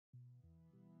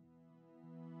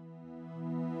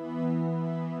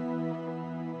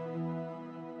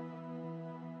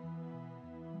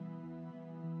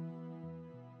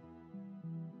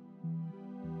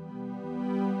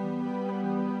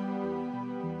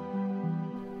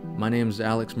My name is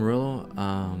Alex Murillo.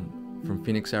 From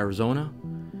Phoenix, Arizona.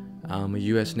 I'm a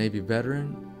U.S. Navy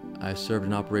veteran. I served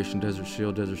in Operation Desert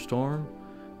Shield, Desert Storm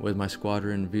with my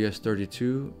squadron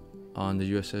VS-32 on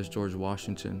the USS George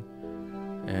Washington,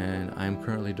 and I am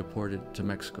currently deported to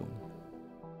Mexico.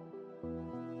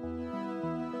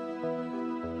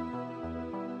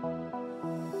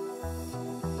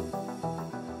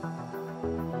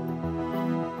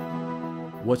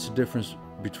 What's the difference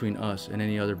between us and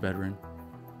any other veteran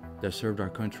that served our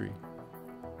country?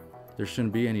 There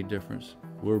shouldn't be any difference.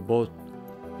 We're both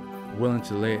willing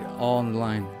to lay it all on the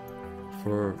line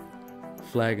for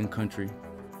flag and country.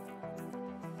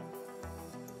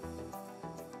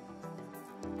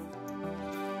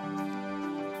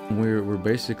 We're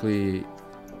basically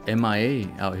MIA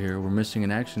out here. We're missing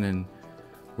in action and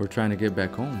we're trying to get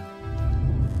back home.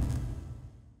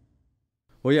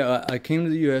 Well, yeah, I came to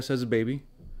the U.S. as a baby.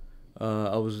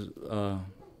 I was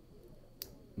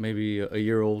maybe a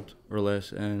year old or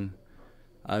less, and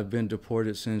I've been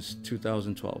deported since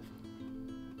 2012.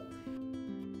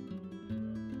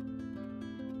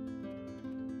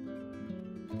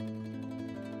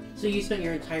 So you spent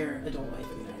your entire adult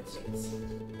life in the United States?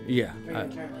 Yeah. Or your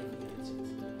entire life in the United States?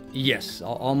 Yes.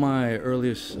 All my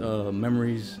earliest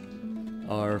memories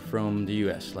are from the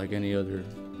U.S., like any other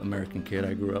American kid.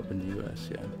 I grew up in the U.S.,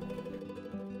 yeah.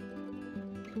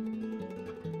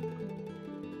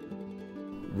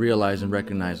 Realize and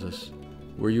recognize us.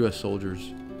 We're U.S.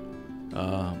 soldiers.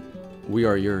 We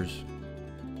are yours.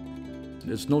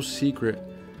 It's no secret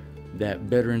that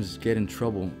veterans get in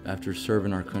trouble after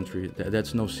serving our country.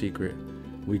 That's no secret.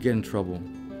 We get in trouble.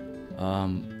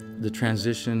 The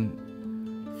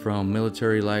transition from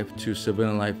military life to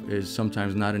civilian life is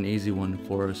sometimes not an easy one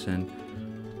for us, and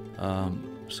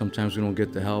sometimes we don't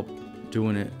get the help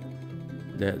doing it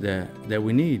that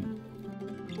we need.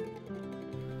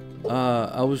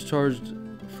 I was charged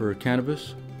for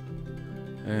cannabis,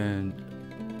 and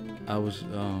I was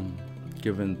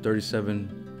given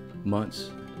 37 months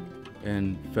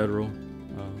in federal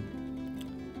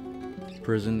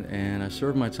prison, and I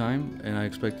served my time, and I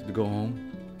expected to go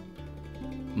home.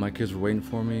 My kids were waiting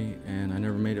for me, and I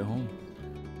never made it home.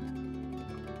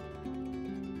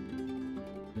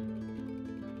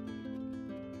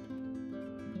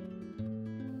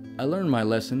 I learned my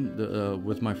lesson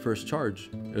with my first charge.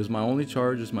 It was my only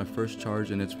charge, it's my first charge,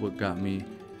 and it's what got me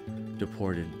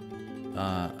deported.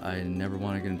 I never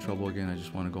want to get in trouble again, I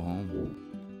just want to go home.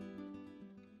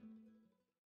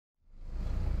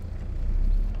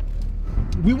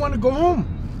 We want to go home.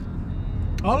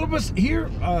 All of us here,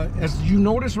 as you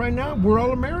notice right now, we're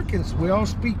all Americans. We all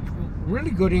speak really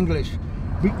good English.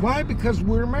 Why? Because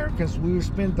we're Americans. We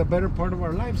spent the better part of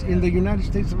our lives in the United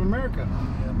States of America.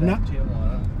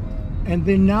 And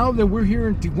then now that we're here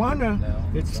in Tijuana,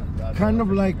 it's kind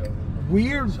of like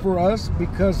weird for us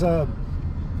because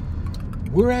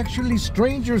we're actually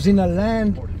strangers in a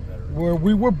land where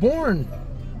we were born.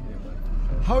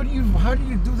 How do you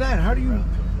do that? How do you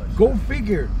go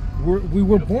figure? We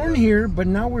were born here, but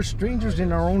now we're strangers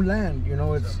in our own land. You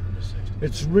know,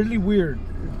 it's really weird,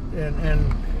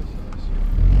 and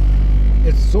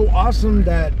it's so awesome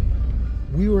that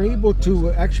we were able to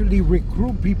actually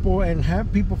recruit people and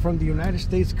have people from the United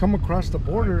States come across the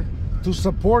border to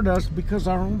support us, because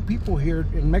our own people here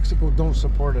in Mexico don't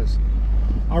support us.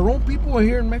 Our own people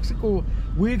here in Mexico,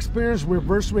 we experience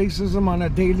reverse racism on a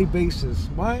daily basis.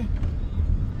 Why?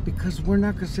 Because we're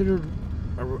not considered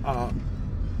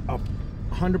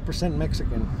 100%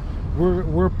 Mexican.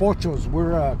 We're pochos.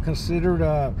 We're considered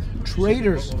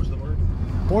traitors. What was the word?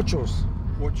 Pochos.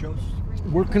 Pochos?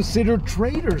 We're considered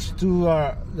traitors to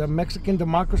the Mexican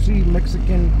democracy,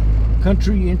 Mexican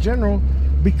country in general,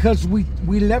 because we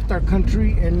left our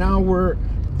country and now we're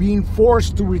being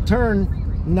forced to return,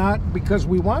 not because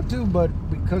we want to, but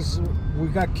because we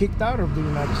got kicked out of the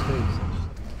United States.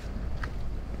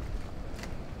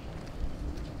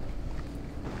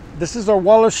 This is our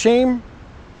wall of shame,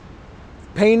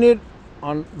 painted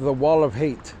on the wall of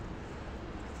hate.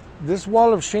 This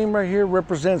wall of shame right here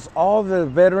represents all the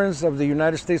veterans of the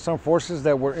United States Armed Forces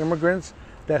that were immigrants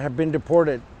that have been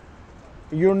deported.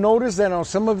 You'll notice that on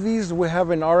some of these we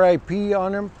have an RIP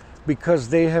on them because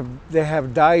they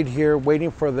have died here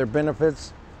waiting for their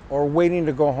benefits or waiting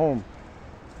to go home.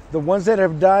 The ones that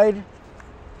have died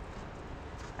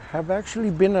have actually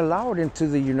been allowed into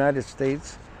the United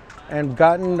States and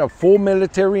gotten a full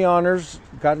military honors,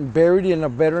 gotten buried in a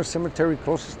veteran cemetery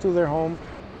closest to their home.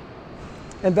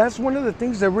 And that's one of the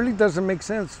things that really doesn't make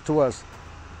sense to us.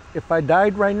 If I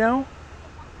died right now,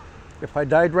 I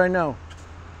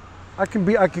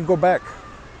can go back.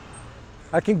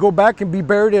 I can go back and be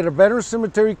buried at a veteran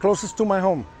cemetery closest to my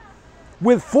home.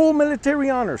 with full military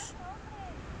honors.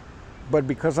 But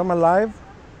because I'm alive,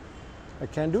 I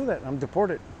can't do that. I'm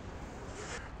deported.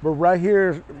 But right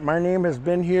here, my name has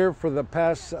been here for the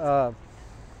past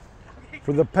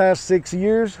 6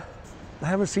 years. I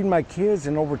haven't seen my kids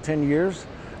in over 10 years.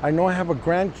 I know I have a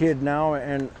grandkid now,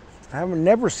 and I haven't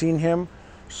never seen him.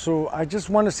 So I just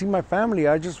want to see my family.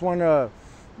 I just want to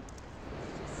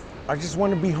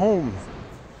be home.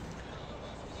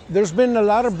 There's been a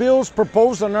lot of bills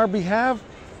proposed on our behalf,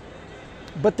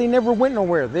 but they never went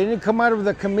nowhere. They didn't come out of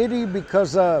the committee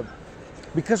because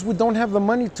we don't have the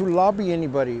money to lobby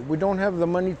anybody. We don't have the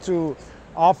money to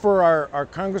offer our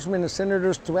congressmen and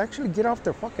senators to actually get off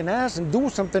their fucking ass and do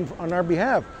something on our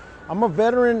behalf. I'm a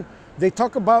veteran. They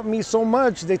talk about me so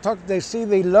much. They say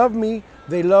they love me.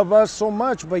 They love us so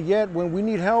much, but yet when we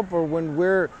need help or when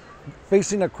we're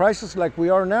facing a crisis like we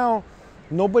are now,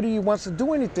 nobody wants to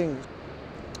do anything.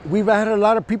 We've had a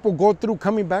lot of people go through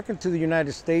coming back into the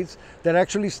United States that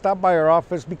actually stop by our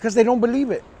office because they don't believe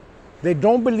it. They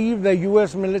don't believe that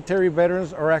U.S. military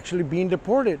veterans are actually being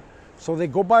deported. So they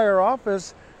go by our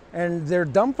office and they're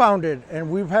dumbfounded. And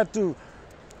we've had to,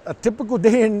 a typical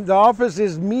day in the office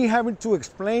is me having to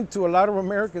explain to a lot of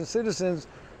American citizens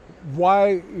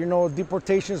why,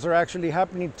 deportations are actually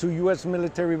happening to U.S.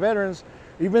 military veterans,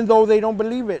 even though they don't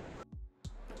believe it.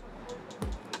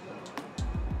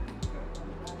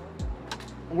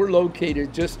 We're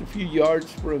located just a few yards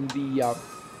from the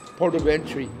port of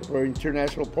entry, or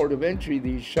international port of entry,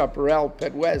 the Chaparral,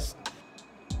 Pet West.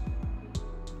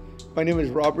 My name is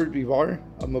Robert Vivar.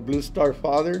 I'm a Blue Star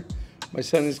father. My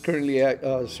son is currently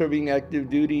serving active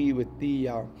duty with the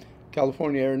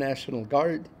California Air National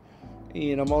Guard.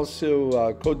 And I'm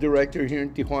also co-director here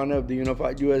in Tijuana of the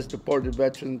Unified U.S. Deported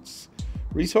Veterans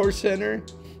Resource Center,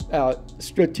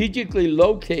 strategically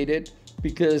located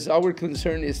because our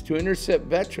concern is to intercept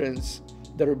veterans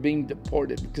that are being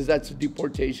deported, because that's a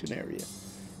deportation area.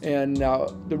 And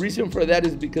the reason for that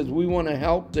is because we want to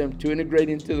help them to integrate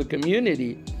into the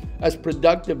community as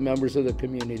productive members of the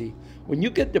community. When you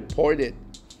get deported,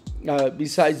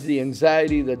 besides the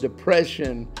anxiety, the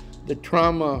depression, the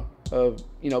trauma of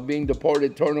being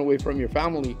deported, torn away from your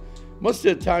family, most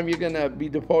of the time you're gonna be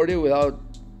deported without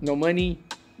no money,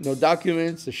 no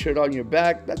documents, a shirt on your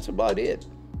back. That's about it.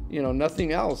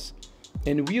 Nothing else.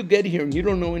 And if you get here and you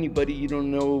don't know anybody, you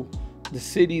don't know the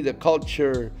city, the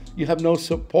culture, you have no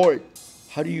support,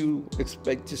 how do you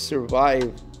expect to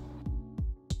survive?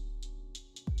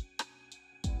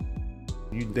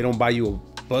 They don't buy you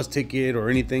a bus ticket or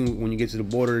anything when you get to the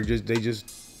border. They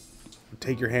just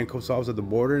take your handcuffs off at the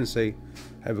border and say,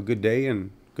 have a good day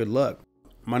and good luck.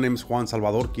 My name is Juan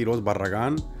Salvador Quiroz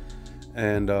Barragan,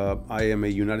 and I am a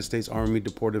United States Army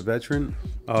deported veteran.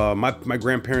 My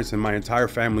grandparents and my entire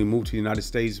family moved to the United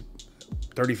States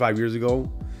 35 years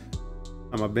ago.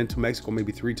 I've been to Mexico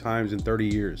maybe 3 times in 30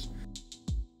 years.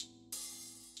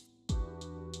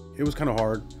 It was kind of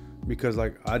hard because I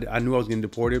knew I was getting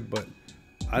deported, but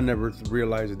I never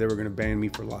realized that they were going to ban me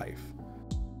for life.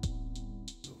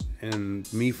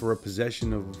 And me for a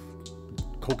possession of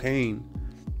cocaine,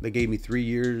 they gave me 3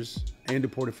 years and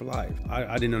deported for life.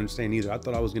 I didn't understand either. I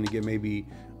thought I was going to get maybe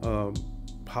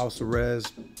house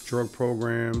arrest, drug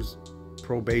programs,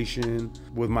 probation.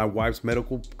 With my wife's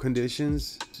medical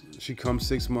conditions, she comes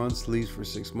 6 months, leaves for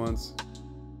 6 months.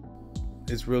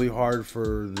 It's really hard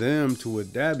for them to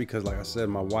adapt because, like I said,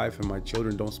 my wife and my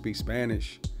children don't speak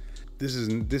Spanish. This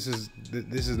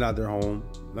is not their home.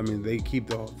 I mean, they keep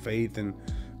the faith and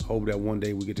hope that one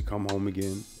day we get to come home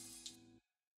again.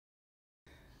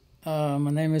 My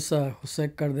name is Jose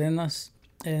Cardenas,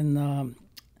 and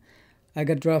I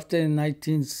got drafted in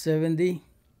 1970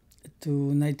 to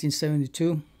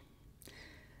 1972.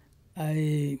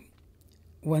 I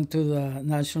went to the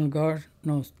National Guard,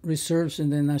 reserves in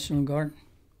the National Guard.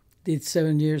 Did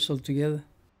 7 years altogether.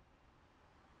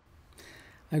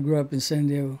 I grew up in San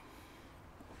Diego.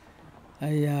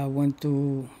 I went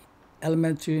to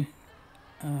elementary,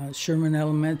 Sherman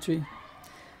Elementary.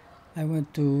 I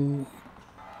went to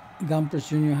Gompers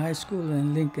Junior High School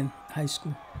and Lincoln High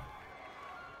School.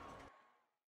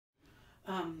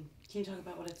 Can you talk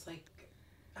about what it's like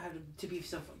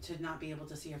to not be able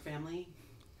to see your family?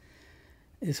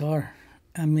 It's hard.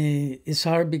 I mean, it's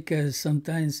hard because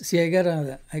sometimes. See, I got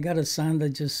a son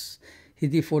that he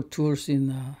did 4 tours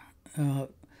in,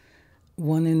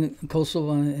 1 in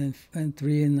Kosovo and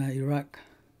 3 in Iraq,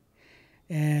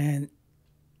 and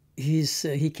he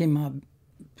came out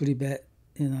pretty bad,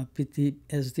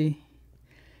 PTSD,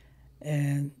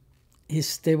 and he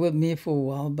stayed with me for a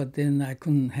while, but then I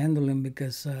couldn't handle him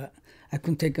because I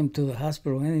couldn't take him to the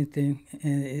hospital or anything,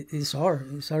 and it's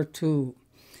hard. It's hard to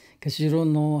because you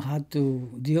don't know how to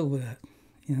deal with it,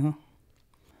 you know.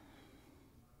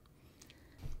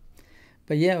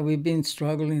 But yeah, we've been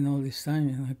struggling all this time,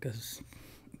 you know, because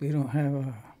we don't have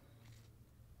a...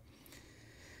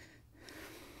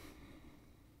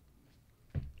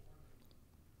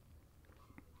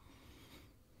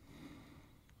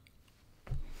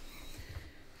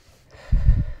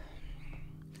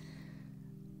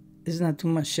 It's not too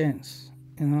much chance,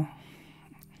 you know.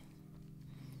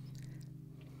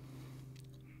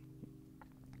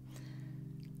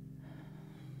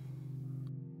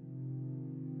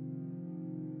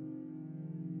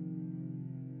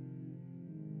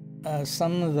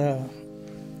 Some of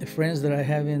the friends that I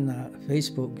have in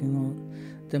Facebook, you know,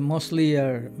 they mostly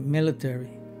are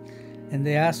military. And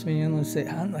they ask me, you know, say,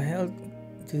 how the hell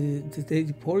did they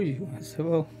deport you? I said,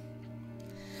 well,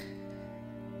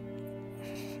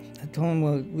 I told them,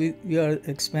 well, we are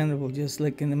expendable, just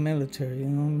like in the military, you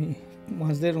know.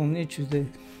 Once they don't need you, they,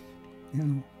 you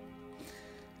know.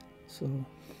 So...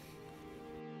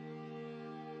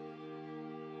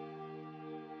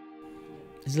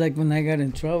 It's like when I got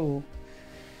in trouble,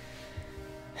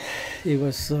 it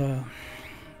was a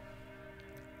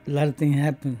lot of things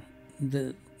happened.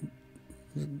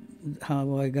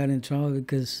 How I got in trouble,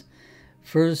 because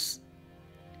first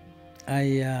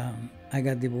I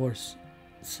got divorced,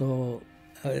 so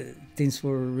things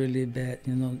were really bad,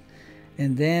 you know.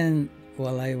 And then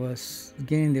while I was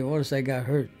getting divorced, I got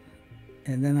hurt,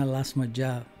 and then I lost my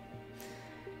job.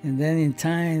 And then in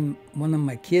time, one of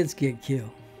my kids get killed.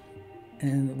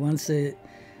 And once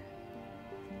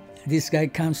this guy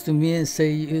comes to me and say,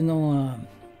 you know,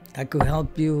 I could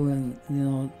help you, and you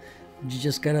know, you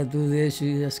just gotta do this,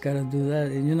 you just gotta do that.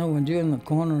 And you know, when you're in the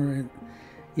corner, and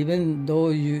even though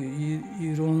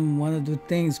you don't want to do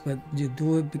things, but you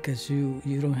do it because you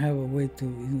don't have a way to,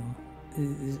 you know,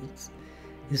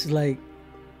 it's like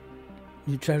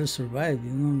you try to survive,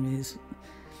 you know what I mean?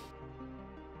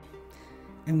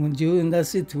 And when you're in that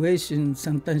situation,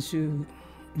 sometimes you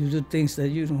do things that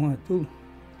you don't want to do.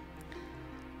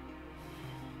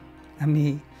 I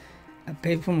mean, I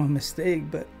paid for my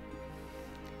mistake, but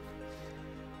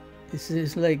it's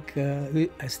just like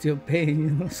I still pay,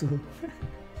 you know, so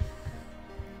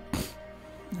I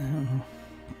don't know.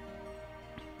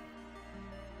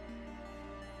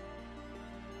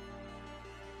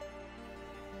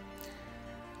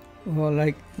 Well,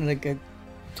 like I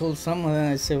told some of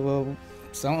them, I said, well,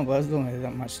 some of us don't have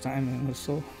that much time, you know,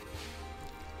 so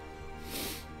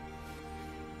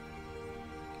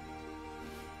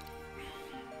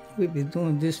I've been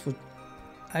doing this for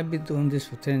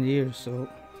 10 years, so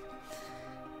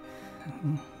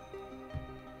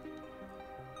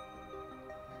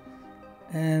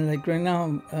and like right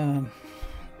now,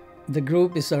 the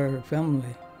group is our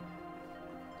family.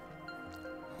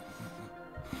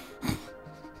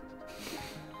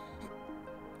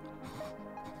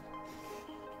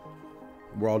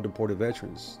 We're all deported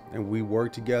veterans, and we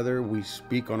work together. We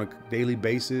speak on a daily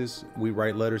basis. We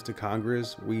write letters to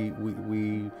Congress. We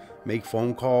make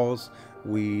phone calls.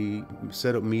 We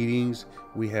set up meetings.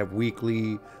 We have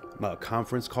weekly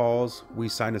conference calls. We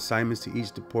sign assignments to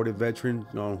each deported veteran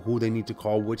on who they need to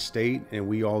call which state, and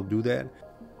we all do that.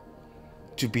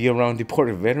 To be around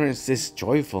deported veterans is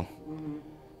joyful.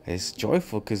 It's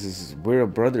joyful because we're a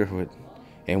brotherhood,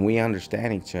 and we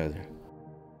understand each other.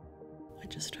 I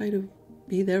just try to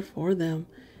be there for them,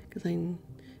 because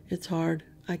it's hard.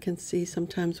 I can see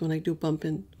sometimes when I do bump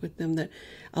in with them that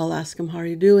I'll ask them, how are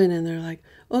you doing? And they're like,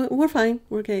 oh, we're fine,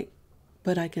 we're okay.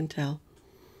 But I can tell.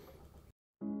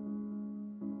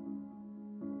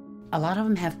 A lot of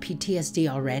them have PTSD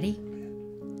already.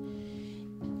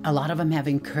 A lot of them have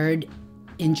incurred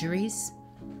injuries.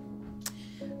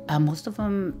 Most of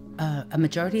them, a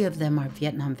majority of them are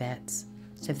Vietnam vets,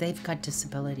 so they've got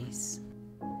disabilities.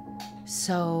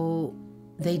 So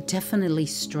they definitely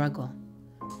struggle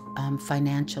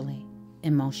financially,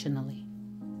 emotionally.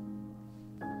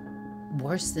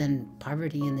 Worse than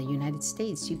poverty in the United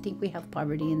States. You think we have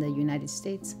poverty in the United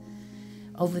States?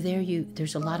 Over there,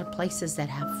 there's a lot of places that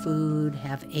have food,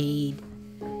 have aid.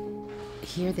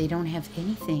 Here, they don't have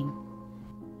anything.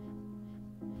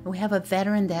 We have a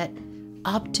veteran that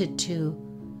opted to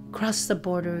cross the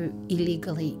border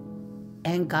illegally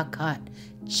and got caught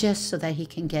just so that he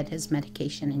can get his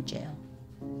medication in jail.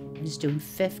 He's doing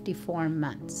 54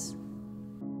 months.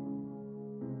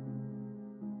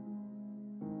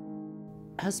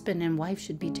 Husband and wife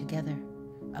should be together.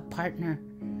 A partner,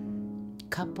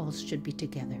 couples should be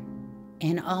together.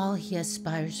 And all he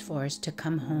aspires for is to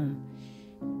come home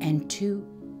and to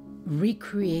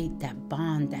recreate that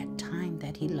bond, that time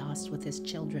that he lost with his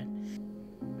children.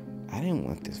 I didn't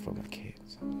want this for my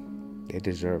kids. They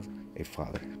deserve a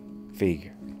father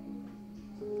figure.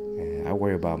 And I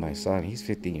worry about my son. He's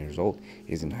 15 years old.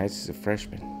 He's in high school, he's a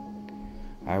freshman.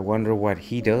 I wonder what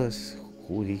he does,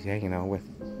 who he's hanging out with.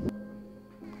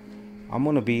 I'm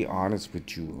gonna be honest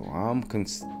with you.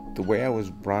 The way I was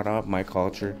brought up, my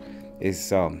culture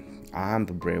is I'm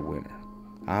the breadwinner.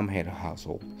 I'm head of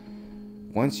household.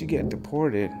 Once you get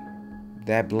deported,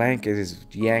 that blanket is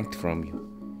yanked from you.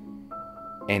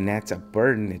 And that's a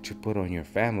burden that you put on your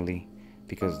family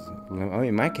because,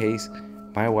 in my case,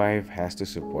 my wife has to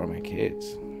support my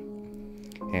kids.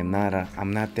 And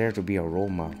I'm not there to be a role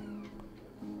model.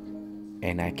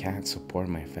 And I can't support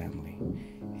my family.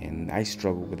 And I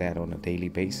struggle with that on a daily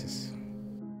basis.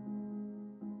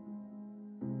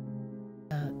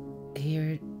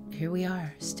 Here we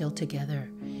are, still together,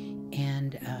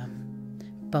 and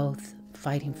both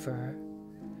fighting for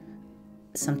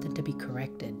something to be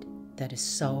corrected that is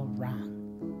so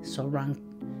wrong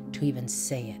to even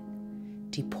say it.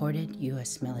 Deported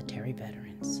U.S. military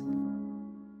veterans.